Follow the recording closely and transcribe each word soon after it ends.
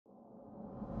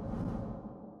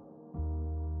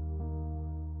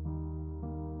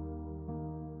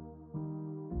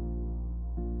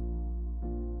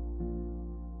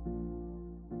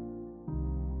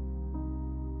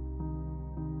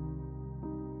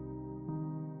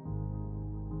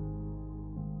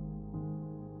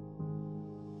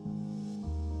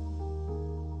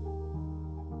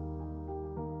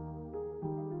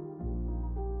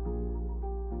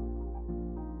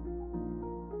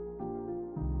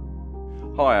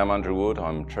Hi, I'm Andrew Wood.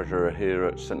 I'm treasurer here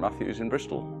at St Matthew's in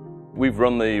Bristol. We've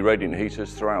run the radiant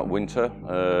heaters throughout winter,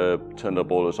 turned our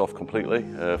boilers off completely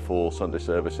for Sunday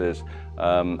services,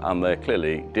 and they're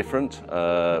clearly different,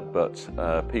 but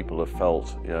people have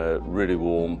felt really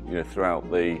warm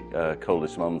throughout the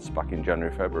coldest months back in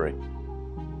January, February.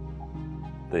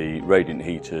 The radiant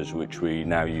heaters, which we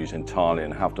now use entirely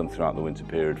and have done throughout the winter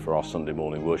period for our Sunday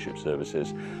morning worship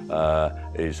services,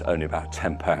 is only about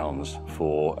 £10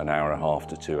 for an hour and a half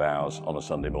to 2 hours on a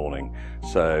Sunday morning.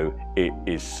 So it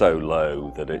is so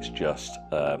low that it's just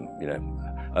a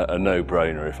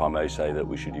no-brainer, if I may say, that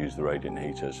we should use the radiant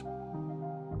heaters.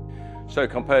 So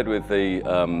compared with the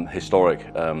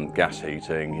historic gas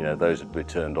heating, those would be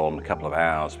turned on a couple of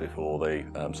hours before the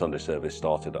Sunday service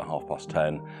started at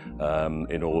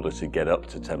 10:30 in order to get up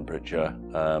to temperature.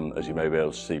 As you may be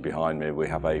able to see behind me, we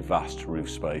have a vast roof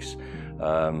space,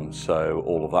 so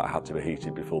all of that had to be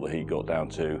heated before the heat got down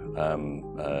to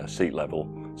seat level.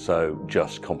 So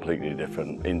just completely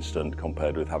different, instant,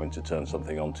 compared with having to turn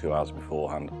something on 2 hours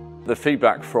beforehand. The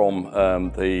feedback from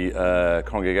the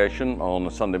congregation on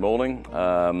a Sunday morning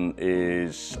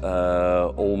is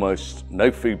almost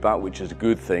no feedback, which is a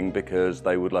good thing because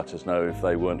they would let us know if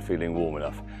they weren't feeling warm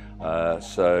enough. That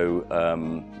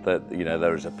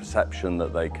there is a perception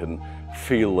that they can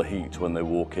feel the heat when they're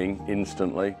walking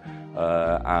instantly,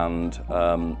 and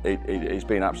it's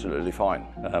been absolutely fine.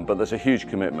 But there's a huge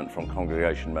commitment from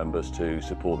congregation members to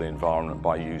support the environment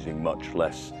by using much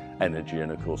less energy,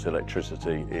 and of course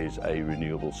electricity is a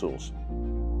renewable source.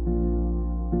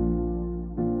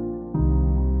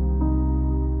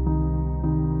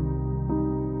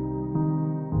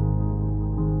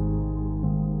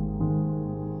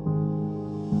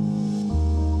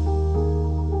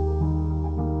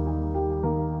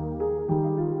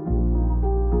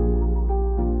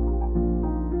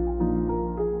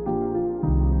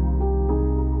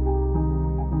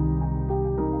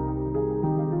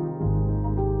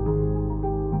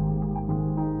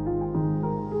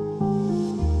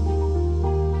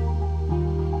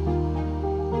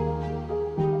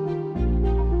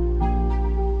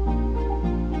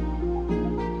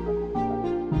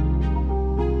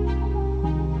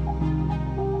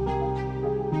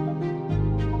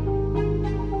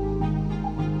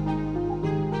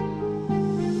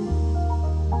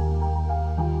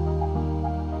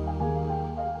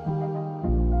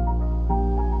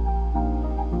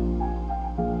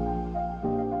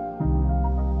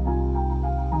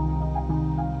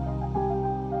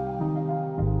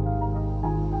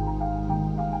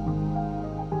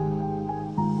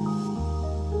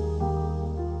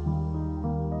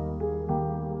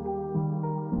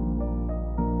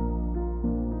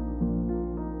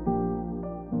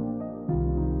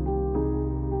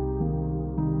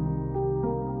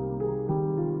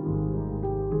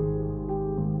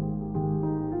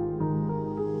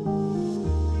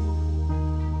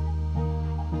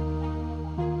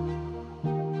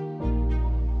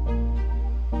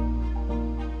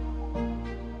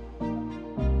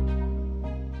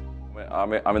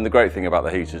 I mean, the great thing about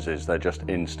the heaters is they're just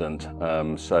instant,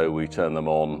 so we turn them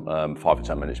on 5 or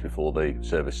 10 minutes before the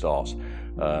service starts.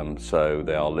 So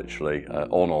they are literally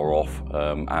on or off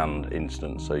and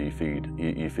instant, so you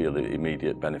feel the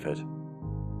immediate benefit.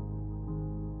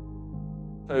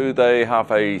 So they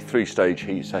have a 3-stage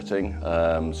heat setting,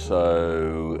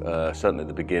 certainly at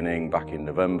the beginning, back in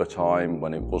November time,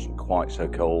 when it wasn't quite so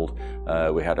cold,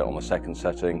 we had it on the 2nd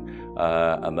setting,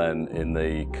 and then in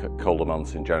the colder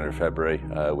months in January, February,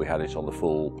 we had it on the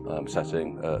full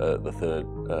setting, at the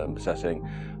 3rd setting,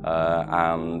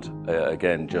 and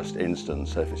again, just instant,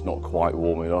 so if it's not quite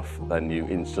warm enough, then you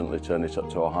instantly turn it up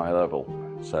to a higher level.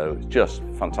 So it's just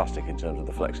fantastic in terms of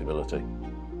the flexibility.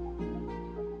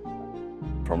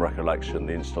 From recollection,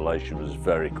 the installation was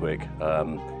very quick.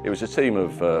 It was a team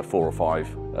of 4 or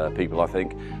 5 people, I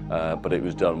think, but it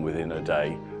was done within a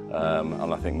day.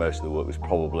 And I think most of the work was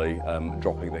probably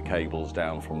dropping the cables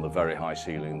down from the very high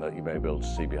ceiling that you may be able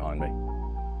to see behind me.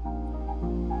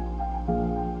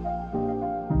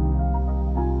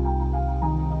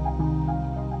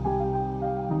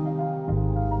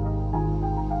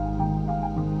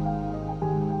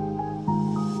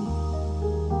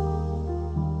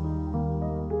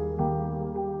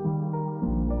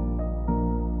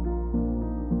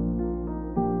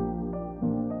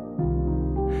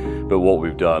 But what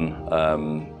we've done,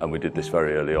 and we did this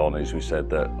very early on, is we said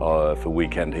that for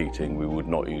weekend heating we would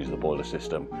not use the boiler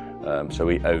system. So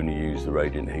we only use the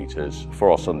radiant heaters for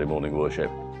our Sunday morning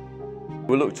worship.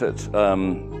 We looked at,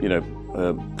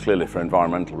 clearly for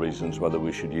environmental reasons, whether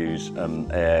we should use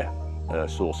air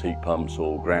source heat pumps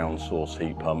or ground source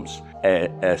heat pumps.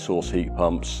 Air source heat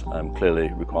pumps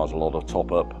clearly requires a lot of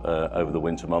top up over the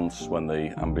winter months when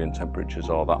the ambient temperatures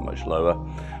are that much lower.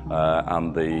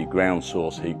 And the ground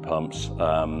source heat pumps,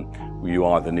 you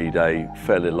either need a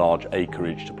fairly large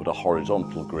acreage to put a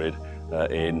horizontal grid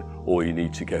in, or you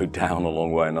need to go down a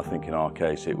long way, and I think in our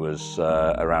case it was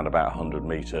around about 100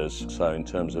 metres. So in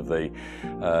terms of the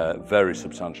very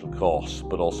substantial costs,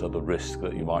 but also the risk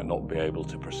that you might not be able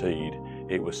to proceed,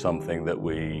 it was something that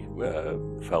we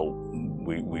felt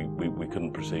we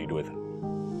couldn't proceed with.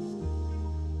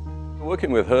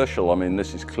 Working with Herschel, I mean,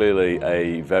 this is clearly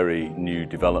a very new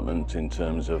development in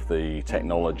terms of the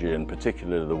technology, and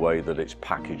particularly the way that it's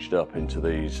packaged up into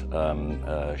these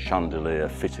chandelier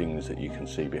fittings that you can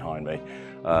see behind me.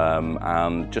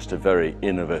 And just a very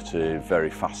innovative, very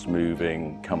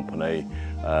fast-moving company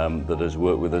that has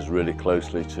worked with us really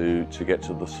closely to get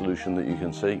to the solution that you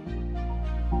can see.